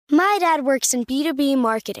My dad works in B2B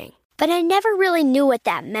marketing, but I never really knew what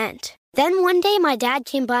that meant. Then one day my dad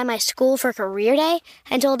came by my school for career day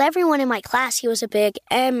and told everyone in my class he was a big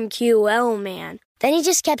MQL man. Then he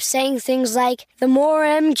just kept saying things like, the more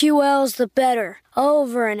MQLs the better,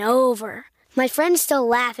 over and over. My friends still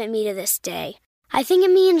laugh at me to this day. I think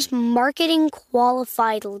it means marketing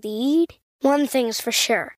qualified lead. One thing's for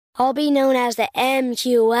sure, I'll be known as the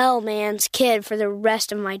MQL man's kid for the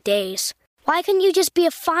rest of my days. Why couldn't you just be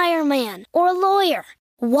a fireman or a lawyer?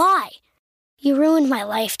 Why? You ruined my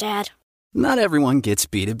life, Dad. Not everyone gets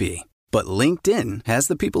B2B, but LinkedIn has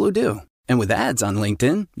the people who do. And with ads on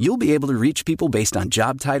LinkedIn, you'll be able to reach people based on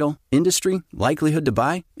job title, industry, likelihood to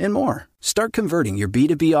buy, and more. Start converting your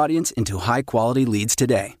B2B audience into high-quality leads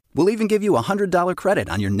today. We'll even give you a $100 credit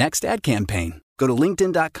on your next ad campaign. Go to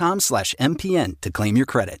linkedin.com/MPN to claim your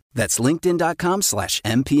credit. That's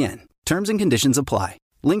linkedin.com/MPN. Terms and conditions apply.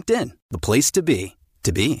 LinkedIn, the place to be,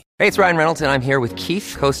 to be. Hey, it's Ryan Reynolds, and I'm here with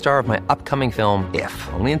Keith, co-star of my upcoming film, If,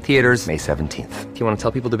 only in theaters May 17th. Do you want to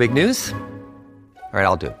tell people the big news? All right,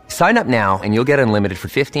 I'll do it. Sign up now and you'll get unlimited for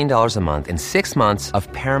 $15 a month and 6 months of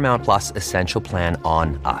Paramount Plus Essential Plan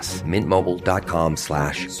on us.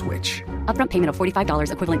 MintMobile.com/switch. Upfront payment of $45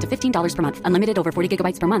 equivalent to $15 per month. Unlimited over 40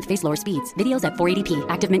 gigabytes per month. Face lower speeds. Videos at 480p.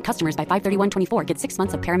 Active Mint customers by 531.24 get 6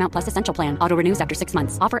 months of Paramount Plus Essential Plan. Auto renews after 6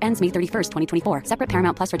 months. Offer ends May 31st, 2024. Separate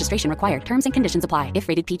Paramount Plus registration required. Terms and conditions apply if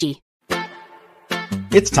rated PG.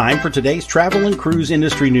 It's time for today's travel and cruise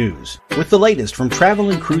industry news. With the latest from travel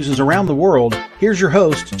and cruises around the world, here's your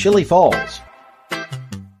host, Chili Falls.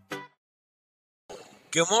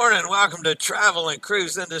 Good morning. Welcome to Travel and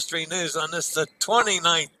Cruise Industry News on this, the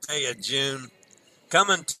 29th day of June.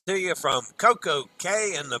 Coming to you from Coco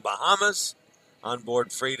Cay in the Bahamas on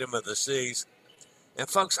board Freedom of the Seas. And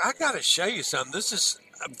folks, I got to show you something. This is,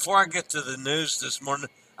 before I get to the news this morning,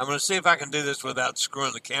 I'm going to see if I can do this without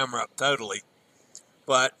screwing the camera up totally.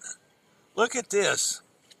 But look at this.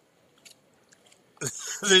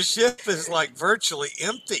 The ship is like virtually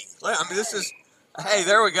empty. I mean, this is, hey,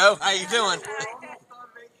 there we go. How you doing?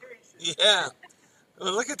 Yeah.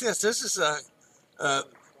 Well, look at this. This is down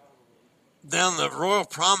the Royal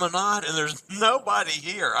Promenade, and there's nobody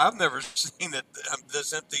here. I've never seen it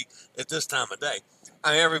this empty at this time of day.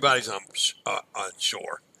 I mean, everybody's on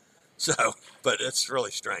shore. So, but it's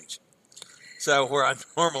really strange. So where I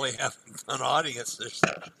normally have an audience, there's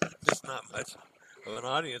just not much of an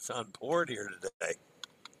audience on board here today.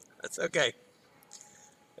 That's okay.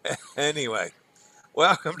 Anyway,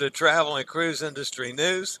 welcome to Travel and Cruise Industry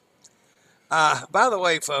News. By the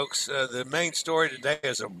way, folks, the main story today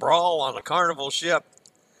is a brawl on a Carnival ship.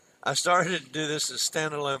 I started to do this as a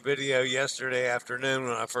standalone video yesterday afternoon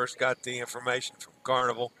when I first got the information from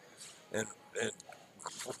Carnival and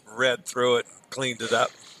read through it and cleaned it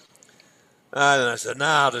up. And I said,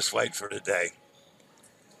 I'll just wait for today.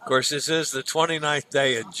 Of course, this is the 29th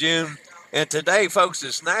day of June. And today, folks,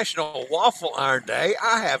 is National Waffle Iron Day.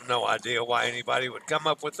 I have no idea why anybody would come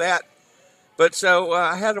up with that. But so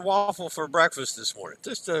I had a waffle for breakfast this morning,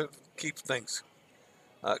 just to keep things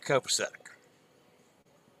copacetic.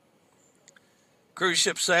 Cruise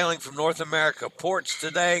ship sailing from North America ports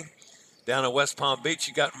today. Down at West Palm Beach,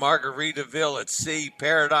 you got Margaritaville at Sea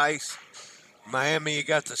Paradise. Miami, you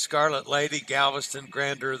got the Scarlet Lady, Galveston,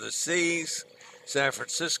 Grandeur of the Seas. San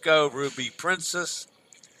Francisco, Ruby Princess.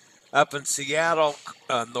 Up in Seattle,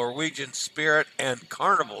 Norwegian Spirit and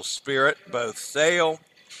Carnival Spirit both sail.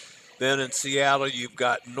 Then in Seattle, you've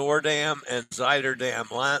got Noordam and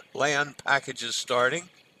Zuiderdam land packages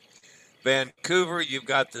starting. Vancouver, you've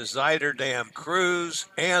got the Zuiderdam cruise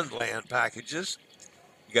and land packages.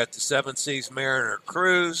 You got the Seven Seas Mariner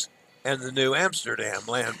cruise and the New Amsterdam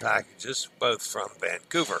land packages, both from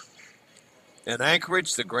Vancouver. In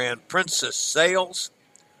Anchorage, the Grand Princess sails.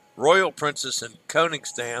 Royal Princess and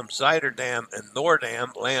Koningsdam, Zuiderdam, and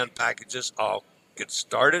Noordam land packages all get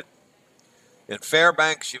started. In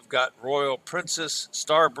Fairbanks, you've got Royal Princess,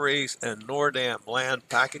 Starbreeze, and Noordam land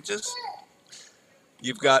packages.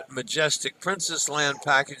 You've got Majestic Princess land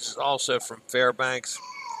packages also from Fairbanks.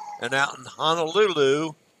 And out in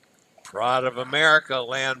Honolulu, Pride of America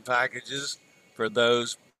land packages for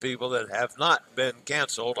those people that have not been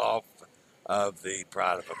canceled off of the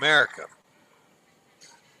Pride of America.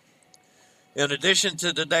 In addition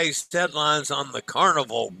to today's headlines on the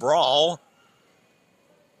Carnival Brawl,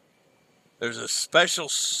 there's a special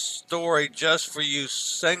story just for you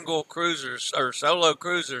single cruisers or solo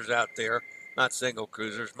cruisers out there. Not single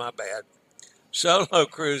cruisers, my bad. Solo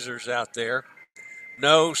cruisers out there.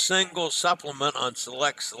 No single supplement on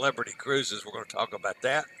select celebrity cruises. We're going to talk about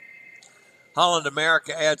that. Holland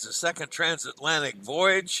America adds a second transatlantic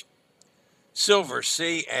voyage. Silver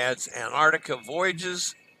Sea adds Antarctica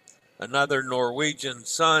voyages. Another Norwegian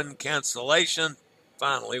Sun cancellation.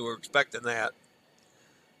 Finally, we're expecting that.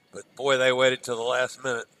 But boy, they waited till the last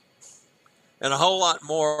minute. And a whole lot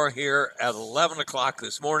more here at 11 o'clock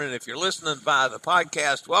this morning. If you're listening via the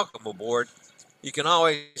podcast, welcome aboard. You can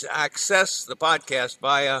always access the podcast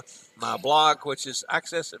via my blog, which is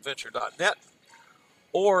accessadventure.net,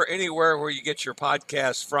 or anywhere where you get your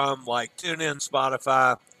podcasts from, like TuneIn,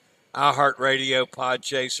 Spotify, iHeartRadio,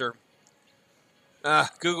 Podchaser,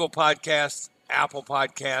 Google Podcasts, Apple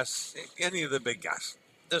Podcasts, any of the big guys.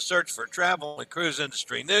 Just search for travel and cruise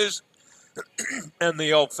industry news, and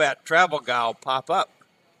the old fat travel guy will pop up.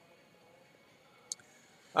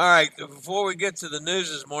 All right, before we get to the news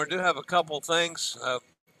this morning, I do have a couple things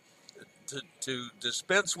to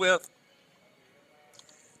dispense with.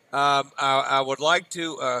 I would like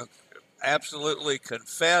to absolutely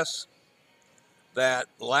confess that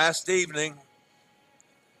last evening,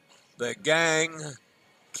 the gang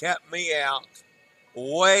kept me out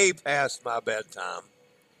way past my bedtime.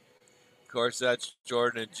 Of course, that's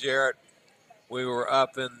Jordan and Jarrett. We were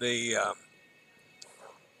up in the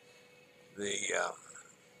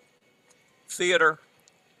theater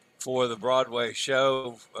for the Broadway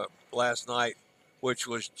show last night, which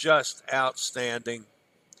was just outstanding.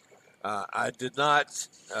 I did not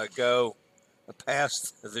go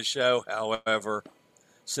past the show, however,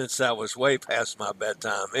 since that was way past my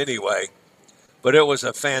bedtime anyway. But it was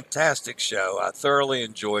a fantastic show. I thoroughly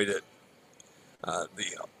enjoyed it,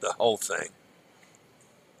 the whole thing.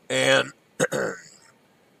 And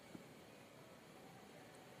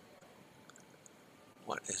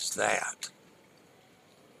what is that?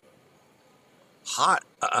 Hot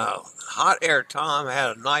Air Tom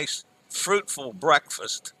had a nice, fruitful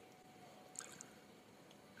breakfast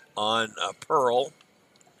on Pearl,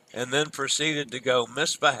 and then proceeded to go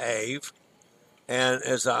misbehave. And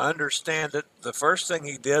as I understand it, the first thing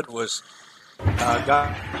he did was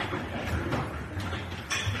got.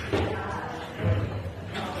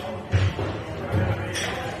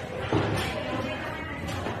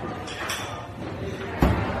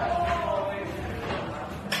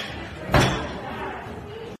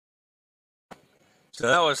 So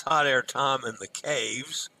that was Hot Air Tom in the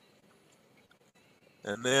caves.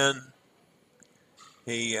 And then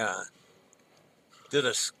he did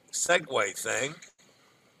a Segway thing.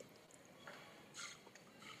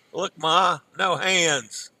 Look, Ma, no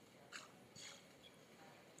hands.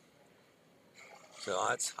 So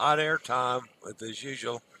that's Hot Air Tom with as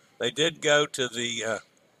usual. They did go to the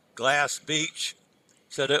glass beach.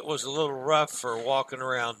 Said it was a little rough for walking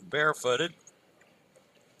around barefooted.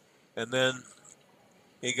 And then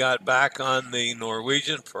he got back on the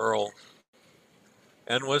Norwegian Pearl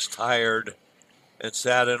and was tired and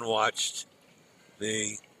sat and watched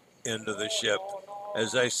the end of the ship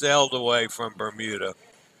as they sailed away from Bermuda.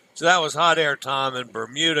 So that was Hot Air Tom in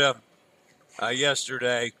Bermuda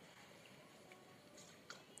yesterday.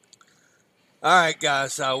 All right,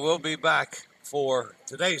 guys, we'll be back for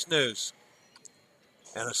today's news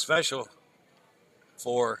and a special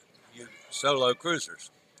for you solo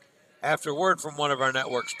cruisers after word from one of our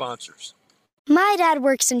network sponsors. My dad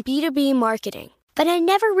works in B2B marketing, but I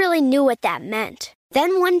never really knew what that meant.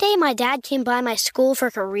 Then one day my dad came by my school for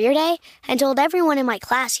career day and told everyone in my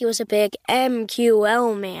class he was a big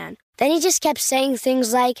MQL man. Then he just kept saying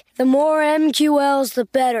things like, the more MQLs, the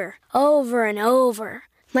better, over and over.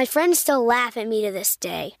 My friends still laugh at me to this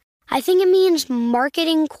day. I think it means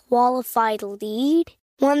marketing qualified lead.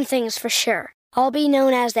 One thing's for sure. I'll be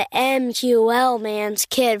known as the MQL man's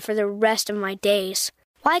kid for the rest of my days.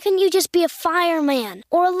 Why couldn't you just be a fireman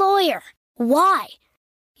or a lawyer? Why?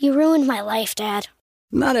 You ruined my life, Dad.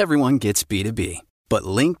 Not everyone gets B2B, but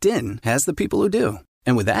LinkedIn has the people who do.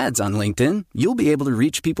 And with ads on LinkedIn, you'll be able to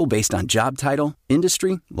reach people based on job title,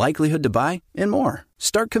 industry, likelihood to buy, and more.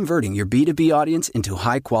 Start converting your B2B audience into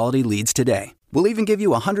high-quality leads today. We'll even give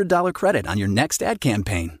you a $100 credit on your next ad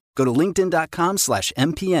campaign. Go to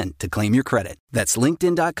linkedin.com/MPN to claim your credit. That's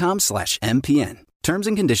linkedin.com/MPN. Terms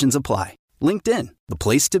and conditions apply. LinkedIn, the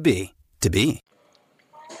place to be, to be.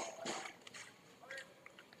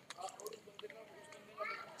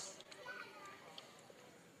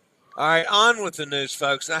 All right, on with the news,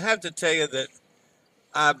 folks. I have to tell you that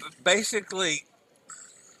I basically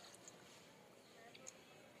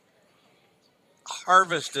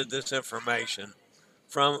harvested this information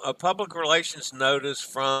from a public relations notice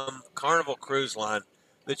from Carnival Cruise Line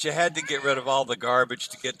that you had to get rid of all the garbage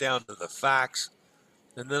to get down to the facts.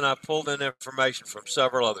 And then I pulled in information from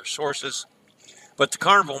several other sources. But the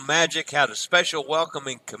Carnival Magic had a special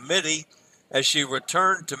welcoming committee as she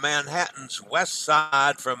returned to Manhattan's west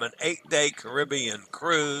side from an 8-day Caribbean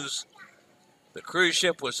cruise. The cruise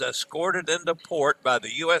ship was escorted into port by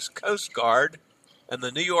the U.S. Coast Guard, and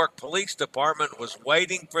the New York Police Department was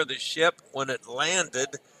waiting for the ship when it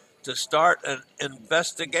landed to start an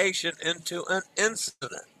investigation into an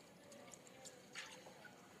incident.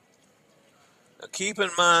 Now, keep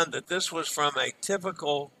in mind that this was from a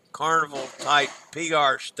typical Carnival-type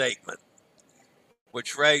PR statement,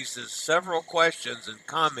 which raises several questions and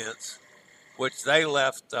comments which they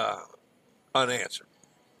left unanswered.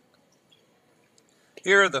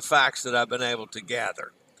 Here are the facts that I've been able to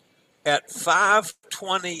gather. At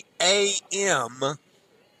 5:20 a.m.,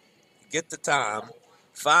 get the time,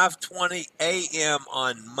 5:20 a.m.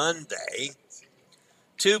 on Monday,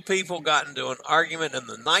 two people got into an argument in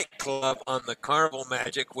the nightclub on the Carnival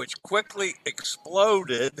Magic, which quickly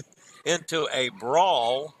exploded into a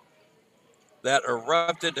brawl that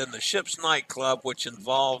erupted in the ship's nightclub, which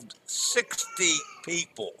involved 60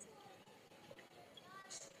 people.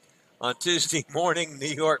 On Tuesday morning, New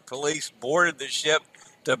York police boarded the ship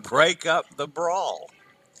to break up the brawl.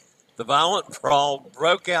 The violent brawl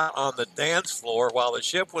broke out on the dance floor while the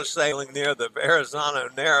ship was sailing near the Verrazano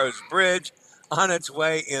Narrows Bridge on its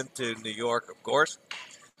way into New York, of course,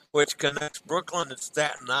 which connects Brooklyn and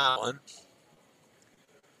Staten Island.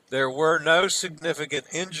 There were no significant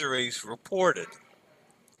injuries reported.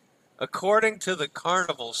 According to the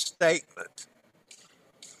Carnival statement,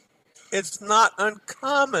 it's not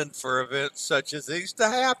uncommon for events such as these to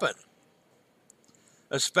happen,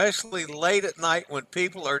 especially late at night when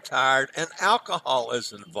people are tired and alcohol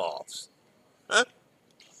is involved.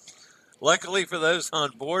 Luckily for those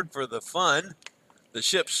on board for the fun, the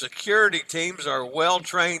ship's security teams are well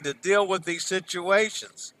trained to deal with these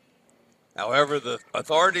situations. However, the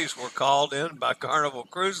authorities were called in by Carnival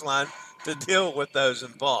Cruise Line to deal with those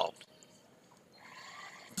involved.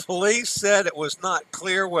 Police said it was not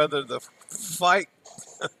clear whether the fight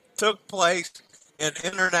took place in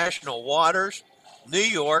international waters, New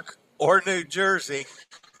York, or New Jersey.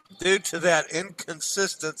 Due to that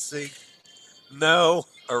inconsistency, no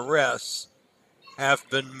arrests have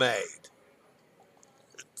been made.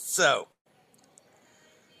 So,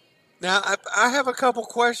 now I have a couple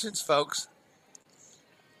questions, folks.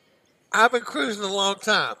 I've been cruising a long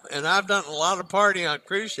time, and I've done a lot of partying on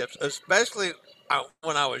cruise ships, especially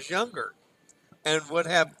when I was younger, and would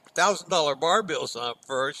have $1,000 bar bills on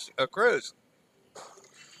for a cruise.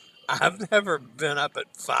 I've never been up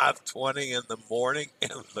at 5:20 in the morning in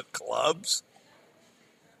the clubs.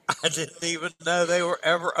 I didn't even know they were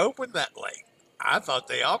ever open that late. I thought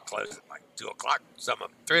they all closed at like 2 o'clock, some of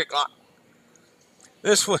them 3 o'clock.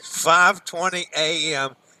 This was 5:20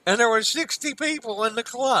 a.m., and there were 60 people in the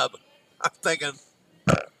club. I'm thinking,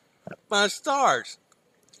 my stars.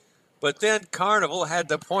 But then Carnival had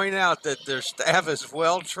to point out that their staff is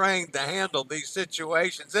well trained to handle these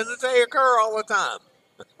situations, and that they occur all the time.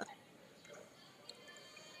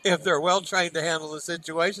 If they're well trained to handle the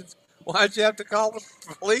situations, why'd you have to call the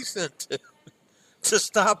police in to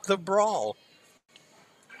stop the brawl?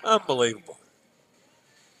 Unbelievable.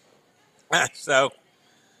 So,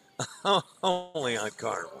 only on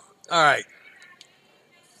Carnival. All right.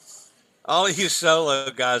 All of you solo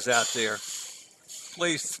guys out there,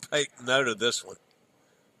 please take note of this one.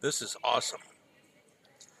 This is awesome.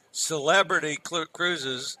 Celebrity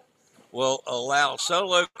Cruises will allow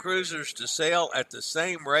solo cruisers to sail at the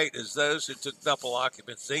same rate as those who took double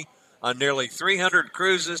occupancy on nearly 300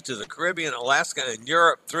 cruises to the Caribbean, Alaska, and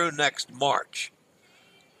Europe through next March.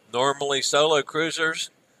 Normally, solo cruisers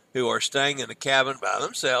who are staying in the cabin by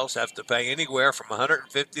themselves have to pay anywhere from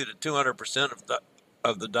 150 to 200%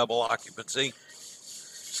 of the double occupancy.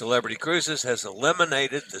 Celebrity Cruises has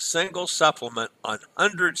eliminated the single supplement on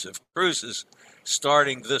hundreds of cruises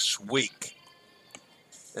starting this week.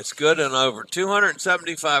 It's good on over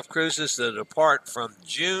 275 cruises that depart from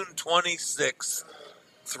June 26th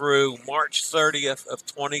through March 30th of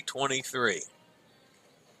 2023.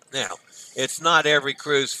 Now, it's not every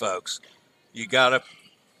cruise, folks. You got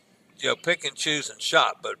to pick and choose and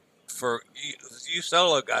shop. But for you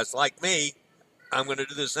solo guys like me, I'm going to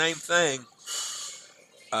do the same thing.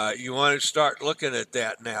 You want to start looking at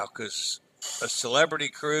that now, because a celebrity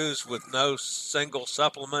cruise with no single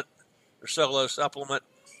supplement or solo supplement,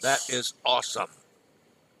 that is awesome.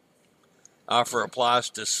 Offer applies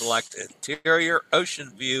to select interior,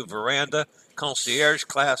 ocean view, veranda, concierge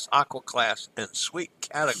class, aqua class, and suite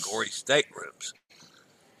category staterooms.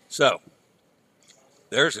 So,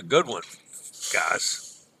 there's a good one,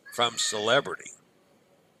 guys, from Celebrity.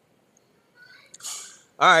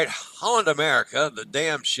 All right, Holland America, the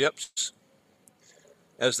damn ships,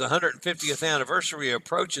 As the 150th anniversary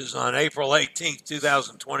approaches on April 18,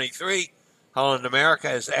 2023, Holland America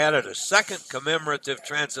has added a second commemorative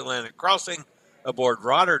transatlantic crossing aboard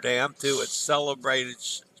Rotterdam to its celebration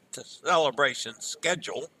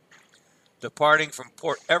schedule. Departing from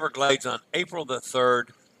Port Everglades on April the 3rd,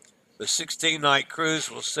 the 16-night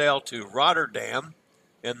cruise will sail to Rotterdam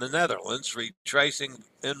in the Netherlands, retracing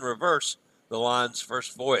in reverse the line's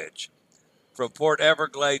first voyage. From Port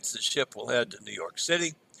Everglades, the ship will head to New York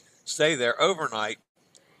City, stay there overnight,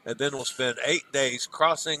 and then will spend 8 days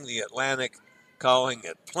crossing the Atlantic, calling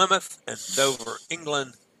at Plymouth and Dover,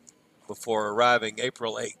 England, before arriving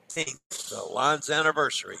April 18th, the line's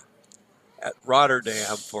anniversary, at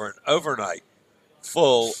Rotterdam for an overnight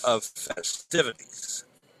full of festivities.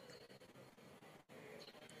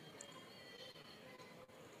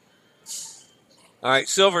 All right,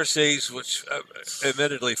 Silver Seas, which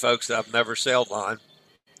admittedly, folks, I've never sailed on.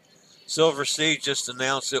 Silver Sea just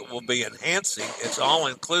announced it will be enhancing its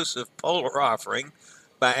all-inclusive polar offering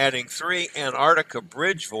by adding 3 Antarctica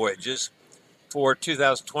bridge voyages for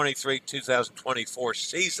 2023-2024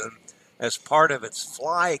 season as part of its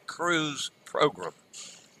Fly Cruise program.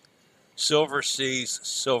 Silver Sea's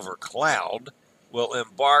Silver Cloud will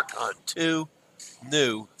embark on 2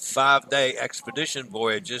 new 5-day expedition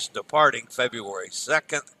voyages departing February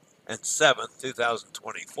 2nd and 7th,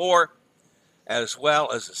 2024, as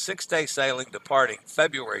well as a 6-day sailing departing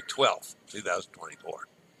February 12th, 2024.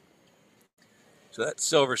 So that's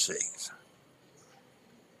Silver Seas.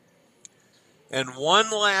 And one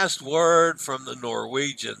last word from the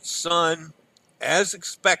Norwegian Sun. As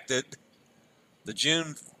expected, the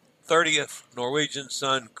June 30th Norwegian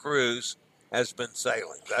Sun cruise has been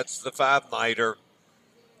sailing. That's the 5-nighter.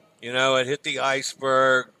 You know, it hit the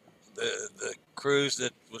iceberg. The cruise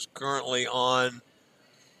that was currently on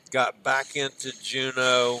got back into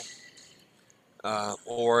Juneau,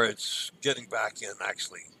 or it's getting back in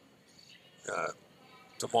actually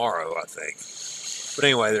tomorrow, I think. But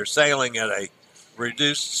anyway, they're sailing at a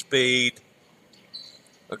reduced speed.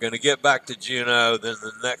 They're going to get back to Juneau, then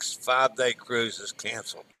the next 5-day cruise is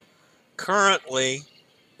canceled. Currently,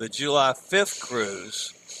 the July 5th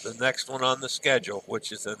cruise, the next one on the schedule,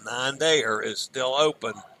 which is a 9-dayer, is still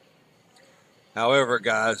open. However,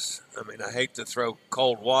 guys, I mean, I hate to throw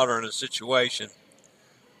cold water in a situation,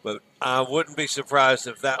 but I wouldn't be surprised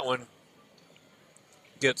if that one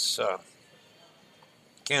gets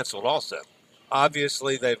canceled also.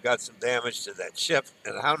 Obviously, they've got some damage to that ship,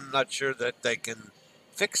 and I'm not sure that they can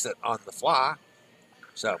fix it on the fly.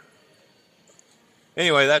 So,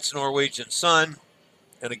 anyway, that's Norwegian Sun.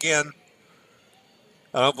 And again,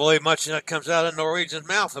 I don't believe much that comes out of Norwegian's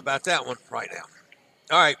mouth about that one right now.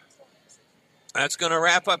 All right. That's going to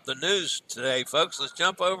wrap up the news today, folks. Let's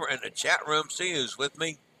jump over in the chat room, see who's with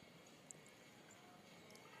me.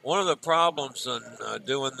 One of the problems in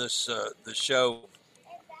doing this the show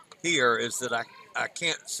here is that I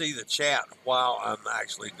can't see the chat while I'm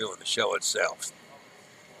actually doing the show itself.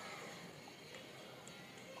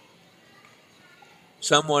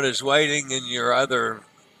 Someone is waiting in your other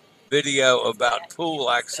video about pool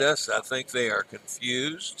access. I think they are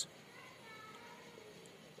confused.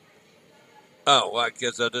 Oh, well, I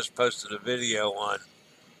guess I just posted a video on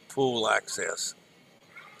pool access.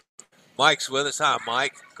 Mike's with us. Hi,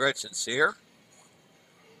 Mike. Gretchen's here.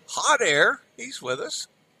 Hot Air, he's with us.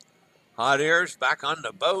 Hot Air's back on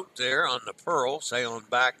the boat there on the Pearl, sailing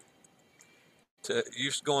back to,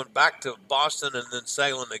 you're going back to Boston and then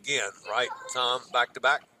sailing again, right, Tom? Back to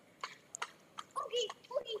back?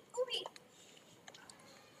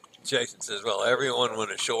 Jason says, well, everyone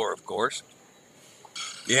went ashore, of course.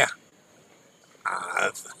 Yeah.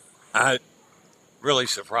 I'm really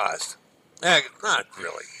surprised. Not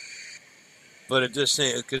really. But it just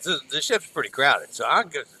seems, because the ship's pretty crowded, so I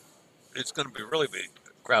guess it's going to be really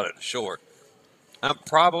crowded ashore. I'm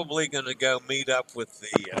probably going to go meet up with the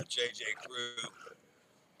JJ Crew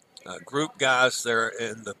group guys there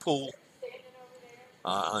in the pool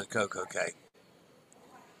on Coco Cay.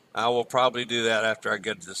 I will probably do that after I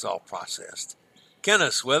get this all processed.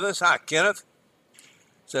 Kenneth's with us. Hi, Kenneth.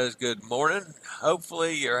 Says good morning.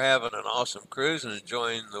 Hopefully you're having an awesome cruise and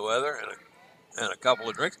enjoying the weather and a couple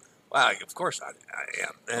of drinks. Wow, of course I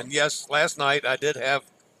am. And yes, last night I did have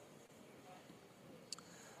a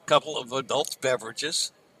couple of adult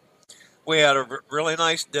beverages. We had a really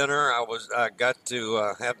nice dinner. I got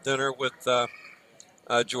to have dinner with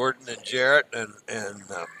Jordan and Jarrett and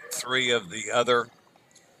 3 of the other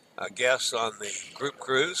guests on the group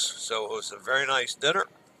cruise. So it was a very nice dinner.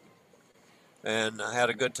 And I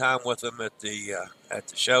had a good time with them at the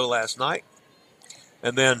show last night.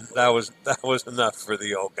 And then that was enough for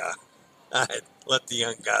the old guy. I'd let the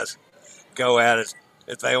young guys go at it.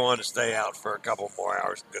 If they want to stay out for a couple more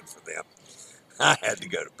hours, good for them. I had to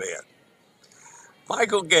go to bed.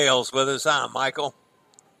 Michael Gale's with us. Hi, Michael.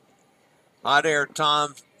 Hot Air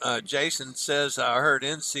Tom. Jason says, I heard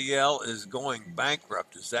NCL is going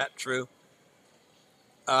bankrupt. Is that true?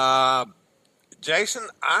 Jason,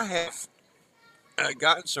 I have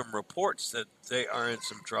gotten some reports that they are in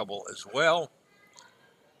some trouble as well.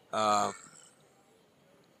 Hot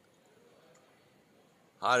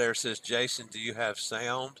Air says, Jason, do you have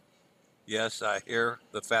sound? Yes, I hear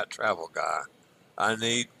the fat travel guy. I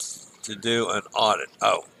need to do an audit.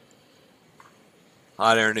 Oh,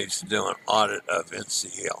 Hot Air needs to do an audit of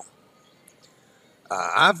NCL.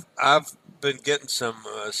 I've been getting some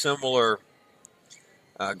similar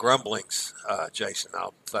grumblings, Jason.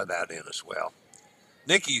 I'll throw that in as well.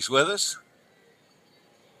 Nikki's with us.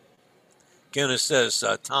 Kenneth says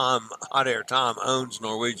Hot Air Tom owns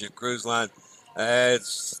Norwegian Cruise Line. It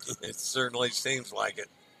certainly seems like it.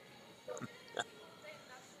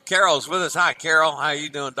 Carol's with us. Hi, Carol. How you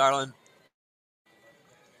doing, darling?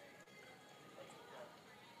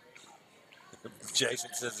 Jason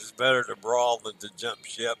says it's better to brawl than to jump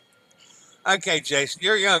ship. Okay, Jason,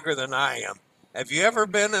 you're younger than I am. Have you ever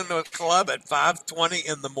been in a club at 5:20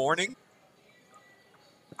 in the morning?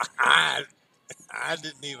 I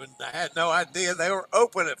had no idea they were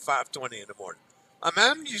open at 5:20 in the morning. I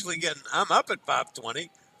mean, I'm up at 5:20,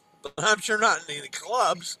 but I'm sure not in any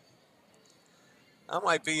clubs. I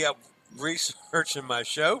might be up researching my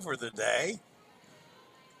show for the day.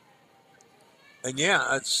 And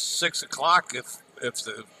yeah, it's 6 o'clock if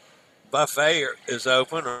the buffet is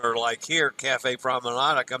open, or like here, Cafe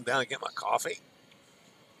Promenade, I come down and get my coffee.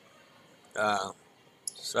 But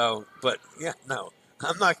yeah, no,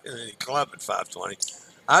 I'm not in any club at 5:20.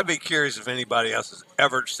 I'd be curious if anybody else has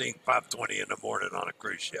ever seen 5:20 in the morning on a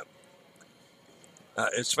cruise ship,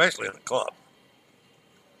 especially in a club.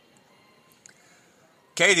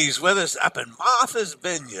 Katie's with us up in Martha's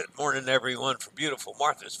Vineyard. Morning, everyone, from beautiful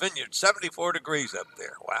Martha's Vineyard. 74 degrees up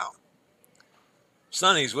there. Wow.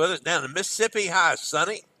 Sonny's with us down in Mississippi. Hi,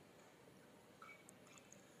 Sonny.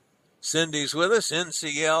 Cindy's with us.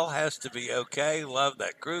 NCL has to be okay. Love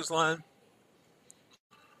that cruise line.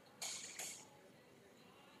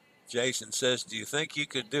 Jason says, do you think you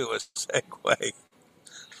could do a segue?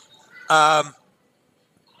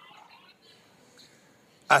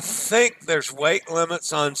 I think there's weight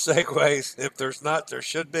limits on segways. If there's not, there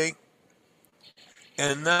should be.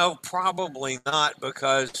 And no, probably not,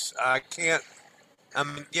 because I can't. I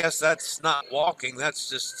mean, yes, that's not walking. That's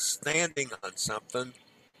just standing on something.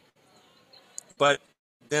 But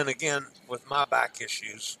then again, with my back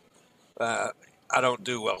issues, I don't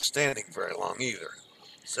do well standing very long either.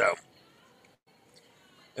 So,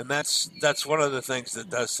 and that's one of the things that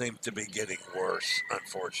does seem to be getting worse,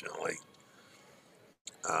 unfortunately.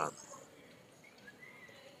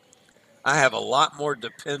 I have a lot more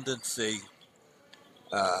dependency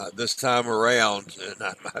this time around,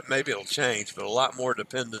 and maybe it'll change, but a lot more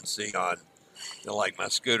dependency on, like my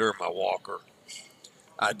scooter and my walker.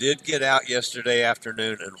 I did get out yesterday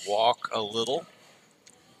afternoon and walk a little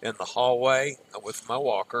in the hallway with my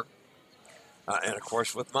walker, and of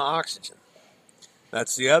course with my oxygen.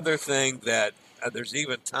 That's the other thing that there's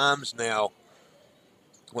even times now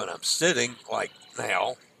when I'm sitting, like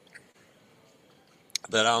now,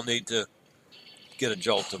 that I'll need to get a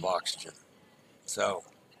jolt of oxygen. So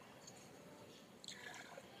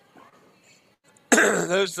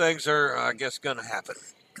those things are, I guess, going to happen.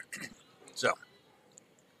 So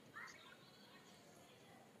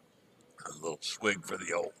a little swig for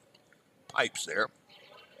the old pipes there.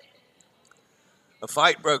 A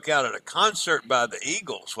fight broke out at a concert by the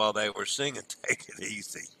Eagles while they were singing Take It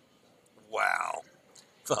Easy. Wow.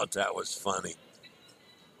 Thought that was funny.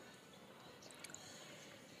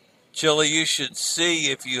 Chili, you should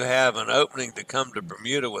see if you have an opening to come to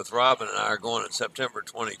Bermuda with Robin and I are going on September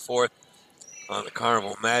 24th on the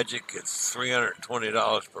Carnival Magic. It's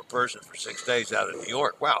 $320 per person for 6 days out of New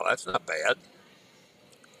York. Wow, that's not bad.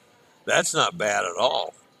 That's not bad at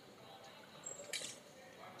all.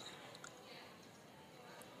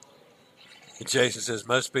 Jason says,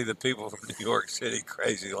 must be the people from New York City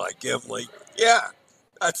crazy like Emily. Yeah,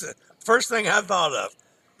 that's the first thing I thought of.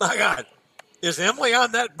 My God, is Emily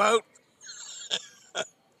on that boat?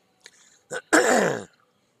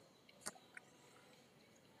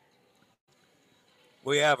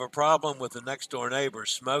 We have a problem with the next door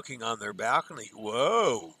neighbors smoking on their balcony.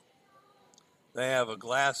 Whoa. They have a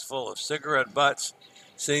glass full of cigarette butts.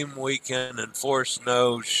 Seem we can enforce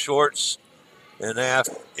no shorts and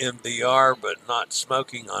MDR, but not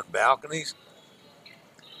smoking on balconies.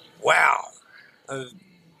 wow,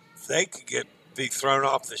 they could be thrown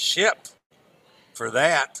off the ship for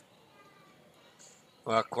that.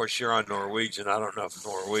 Well, of course, you're on Norwegian. I don't know if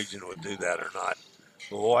Norwegian would do that or not.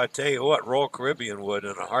 Well, I tell you what, Royal Caribbean would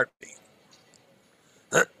in a heartbeat.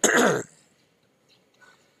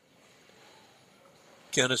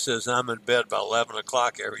 Kenneth says, I'm in bed by 11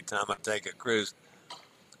 o'clock every time I take a cruise.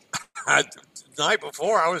 The night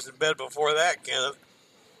before, I was in bed before that, Kenneth.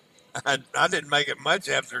 I didn't make it much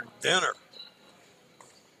after dinner.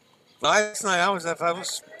 Last night, it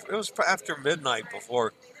was after midnight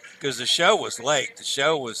before, because the show was late. The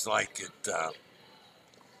show was like at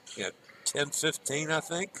 10:15, I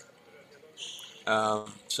think.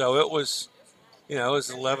 So it was, it was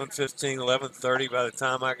 11:15, 11:30 by the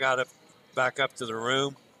time I got back up to the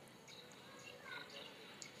room.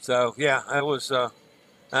 So yeah, it was.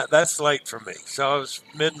 That's late for me. So it was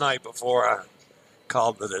midnight before I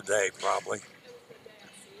called it a day, probably.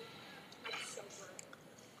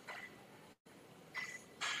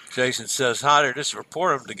 Jason says, hi there, just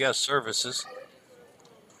report him to guest services.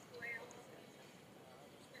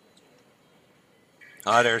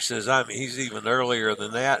 Hi there says, he's even earlier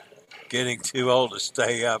than that, getting too old to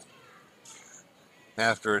stay up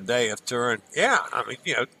after a day of touring. Yeah,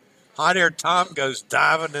 Hot Air Tom goes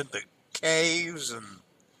diving into caves and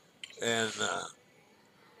then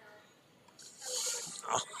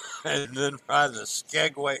riding a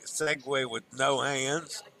Segway with no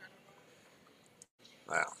hands.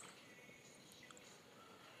 Wow.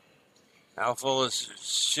 How full is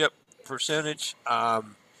ship percentage? I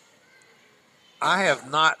have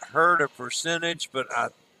not heard a percentage, but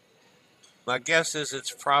my guess is it's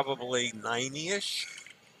probably 90-ish.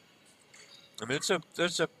 I mean,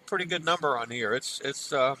 there's a pretty good number on here. It's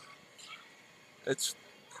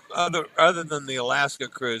other than the Alaska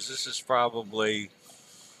cruise, this is probably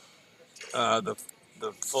the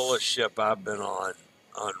fullest ship I've been on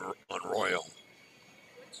Royal.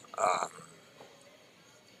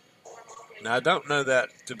 Now I don't know that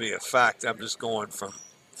to be a fact. I'm just going from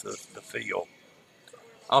the feel.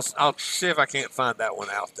 I'll see if I can't find that one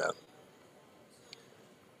out though.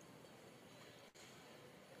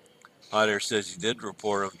 Otter says he did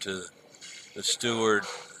report him to the steward.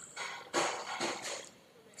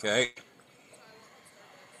 Okay.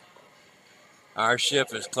 Our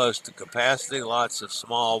ship is close to capacity. Lots of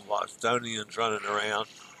small Bostonians running around.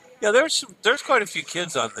 Yeah, there's quite a few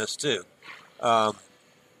kids on this too.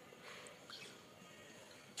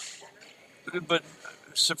 But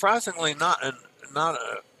surprisingly, not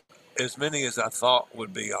as many as I thought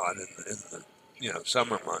would be on in the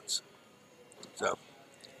summer months. So,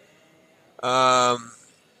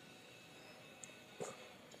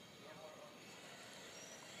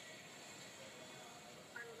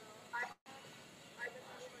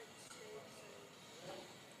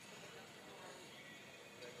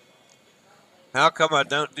 how come I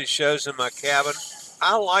don't do shows in my cabin?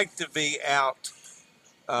 I like to be out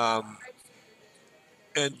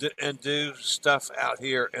and do stuff out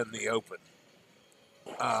here in the open.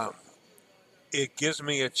 It gives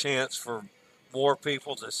me a chance for more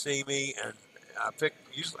people to see me, and I've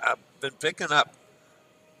been picking up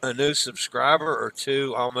a new subscriber or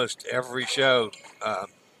two almost every show,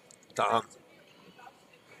 Tom,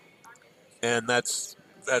 and that's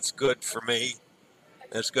good for me.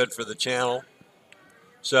 That's good for the channel.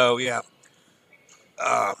 So yeah,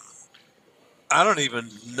 I don't even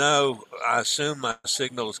know. I assume my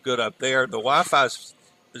signal is good up there. The Wi-Fi has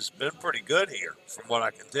been pretty good here, from what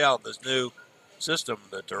I can tell. This new system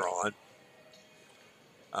that they're on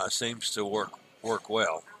seems to work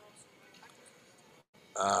well.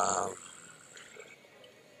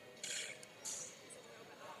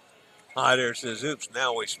 Hi there says, oops,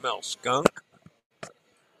 now we smell skunk.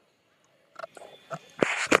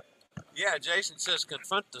 Yeah, Jason says,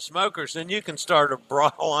 confront the smokers, then you can start a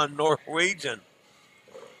brawl on Norwegian.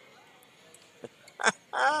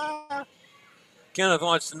 Kenneth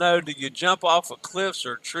wants to know, do you jump off of cliffs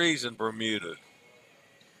or trees in Bermuda?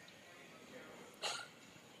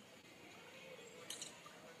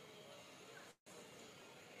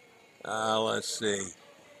 Let's see.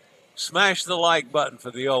 Smash the like button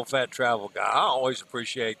for the old fat travel guy. I always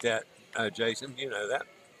appreciate that, Jason. You know that.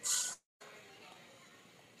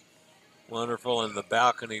 Wonderful, and the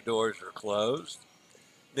balcony doors are closed.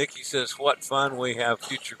 Nikki says, what fun. We have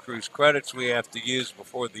future cruise credits we have to use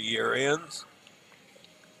before the year ends.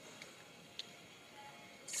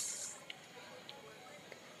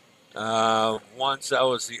 Once I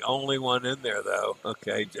was the only one in there, though.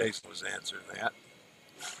 Okay, Jason was answering that.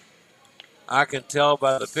 I can tell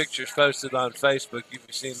by the pictures posted on Facebook. You've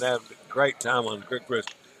seen that. Great time on Quick Cruise.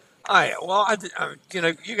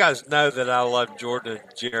 You guys know that I love Jordan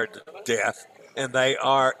and Jared to death, and they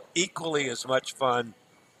are equally as much fun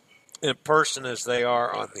in person as they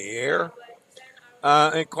are on the air.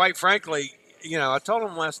 And quite frankly, I told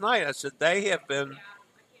them last night, I said they have been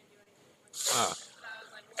uh,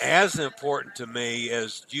 as important to me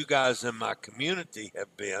as you guys in my community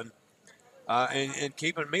have been in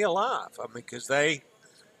keeping me alive. I mean, because they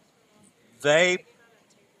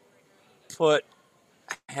put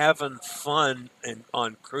having fun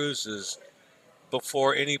on cruises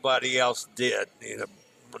before anybody else did.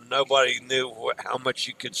 Nobody knew how much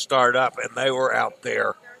you could start up, and they were out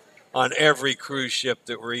there on every cruise ship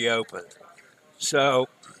that reopened. So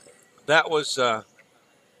that was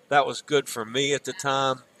good for me at the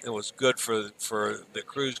time. It was good for the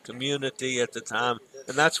cruise community at the time,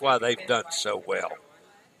 and that's why they've done so well.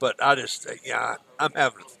 But I'm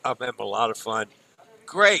having a lot of fun.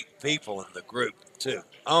 Great people in the group too.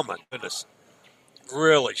 Oh my goodness,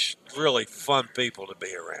 really really fun people to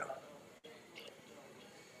be around.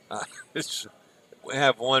 Uh, we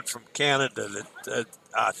have one from Canada that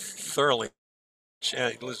I thoroughly. He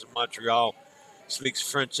lives in Montreal, speaks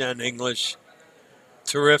French and English.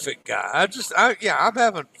 Terrific guy.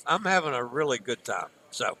 I'm having a really good time.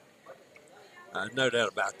 So, no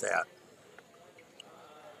doubt about that.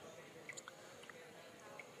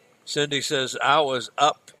 Cindy says I was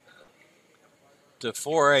up to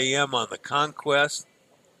 4 a.m. on the Conquest.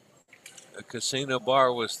 The casino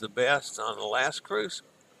bar was the best on the last cruise.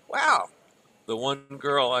 Wow. The one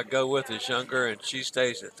girl I go with is younger, and she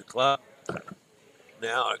stays at the club.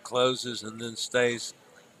 Now it closes and then stays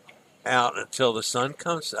out until the sun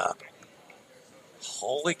comes up.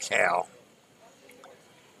 Holy cow.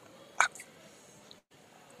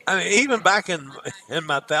 I mean, even back in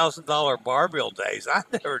my $1,000 bar bill days, I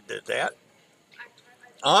never did that.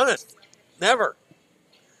 Honest, never.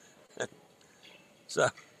 So,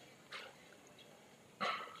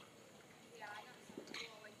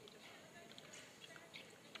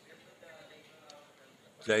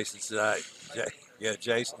 Jason says,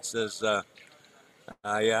 Jason says,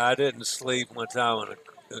 I didn't sleep one time on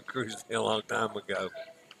a cruise a long time ago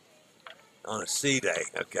on a sea day.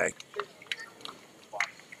 Okay.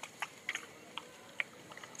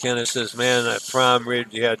 Kenneth says, man, that prime rib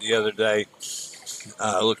you had the other day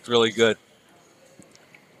looked really good.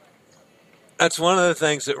 That's one of the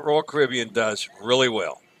things that Royal Caribbean does really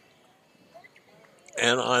well.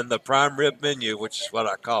 And on the prime rib menu, which is what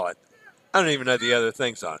I call it, I don't even know the other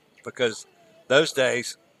things on it because those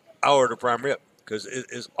days I order prime rib because it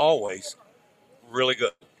is always really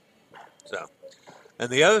good. So, and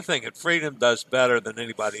the other thing that Freedom does better than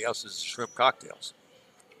anybody else is shrimp cocktails.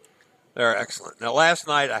 They're excellent. Now, last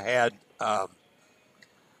night I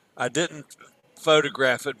didn't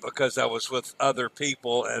photograph it because I was with other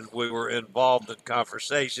people and we were involved in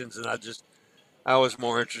conversations, and I was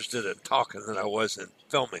more interested in talking than I was in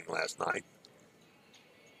filming last night.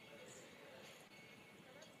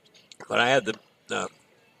 But I had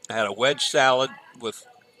a wedge salad with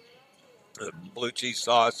the blue cheese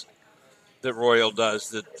sauce that Royal does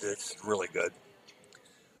that's really good.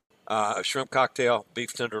 A shrimp cocktail,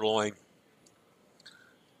 beef tenderloin.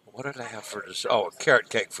 What did I have for dessert? Oh, a carrot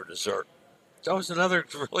cake for dessert. That was another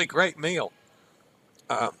really great meal.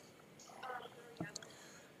 To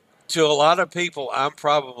a lot of people, I'm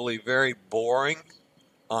probably very boring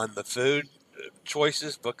on the food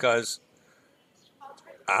choices because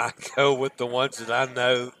I go with the ones that I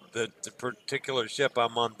know that the particular ship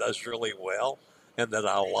I'm on does really well and that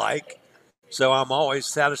I like. So I'm always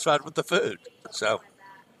satisfied with the food. So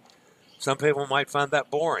some people might find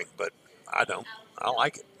that boring, but I don't. I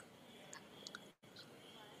like it.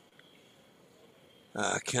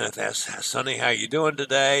 Kenneth asks, Sonny, how you doing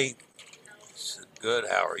today? Said, good,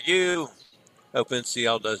 how are you? Hope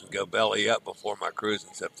NCL doesn't go belly up before my cruise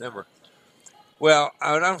in September. Well,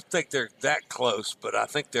 I don't think they're that close, but I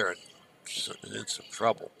think they're in some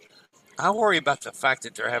trouble. I worry about the fact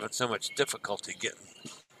that they're having so much difficulty getting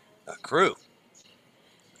a crew.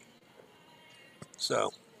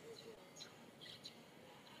 So,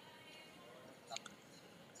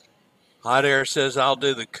 Hot Air says I'll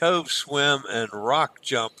do the Cove swim and rock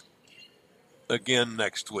jump again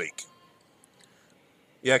next week.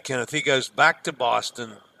 Yeah, Kenneth, he goes back to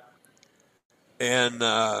Boston and,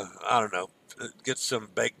 I don't know, gets some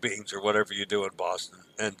baked beans or whatever you do in Boston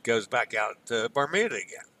and goes back out to Bermuda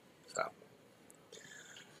again. So,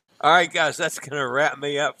 all right, guys, that's going to wrap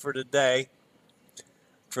me up for today.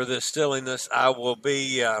 For this silliness, I will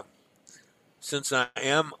be, since I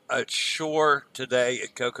am at shore today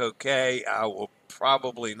at Coco Cay, I will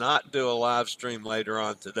probably not do a live stream later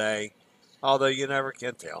on today, although you never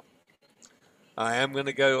can tell. I am going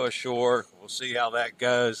to go ashore. We'll see how that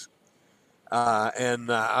goes.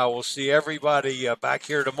 And I will see everybody back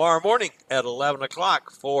here tomorrow morning at 11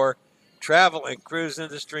 o'clock for travel and cruise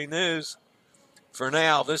industry news. For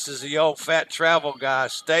now, this is the old fat travel guy.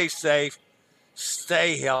 Stay safe,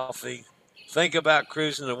 stay healthy. Think about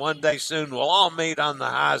cruising, and one day soon we'll all meet on the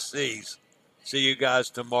high seas. See you guys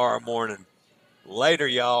tomorrow morning. Later,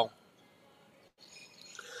 y'all.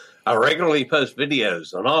 I regularly post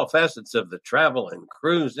videos on all facets of the travel and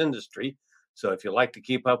cruise industry. So if you like to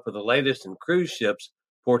keep up with the latest in cruise ships,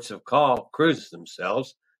 ports of call, cruises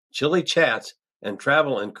themselves, chilly chats, and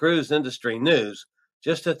travel and cruise industry news,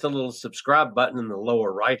 just hit the little subscribe button in the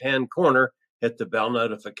lower right-hand corner. Hit the bell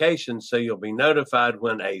notification so you'll be notified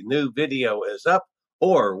when a new video is up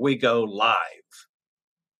or we go live.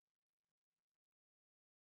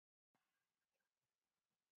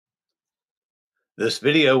 This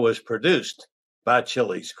video was produced by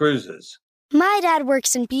Chili's Cruises. My dad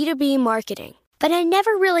works in B2B marketing, but I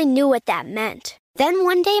never really knew what that meant. Then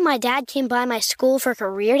one day my dad came by my school for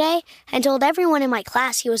career day and told everyone in my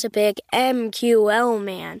class he was a big MQL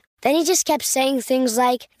man. Then he just kept saying things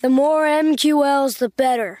like, the more MQLs, the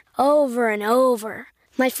better, over and over.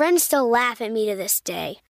 My friends still laugh at me to this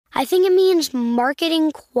day. I think it means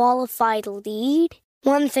marketing qualified lead.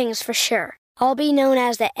 One thing's for sure. I'll be known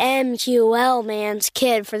as the MQL man's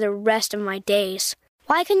kid for the rest of my days.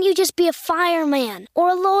 Why couldn't you just be a fireman or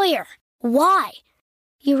a lawyer? Why?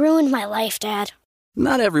 You ruined my life, Dad.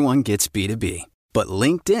 Not everyone gets B2B, but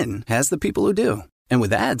LinkedIn has the people who do. And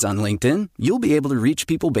with ads on LinkedIn, you'll be able to reach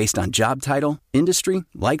people based on job title, industry,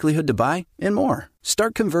 likelihood to buy, and more.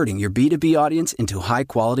 Start converting your B2B audience into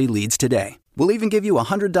high-quality leads today. We'll even give you a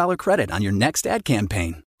 $100 credit on your next ad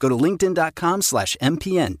campaign. Go to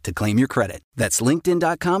linkedin.com/MPN to claim your credit. That's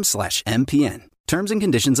linkedin.com/MPN. Terms and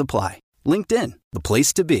conditions apply. LinkedIn, the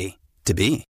place to be, to be.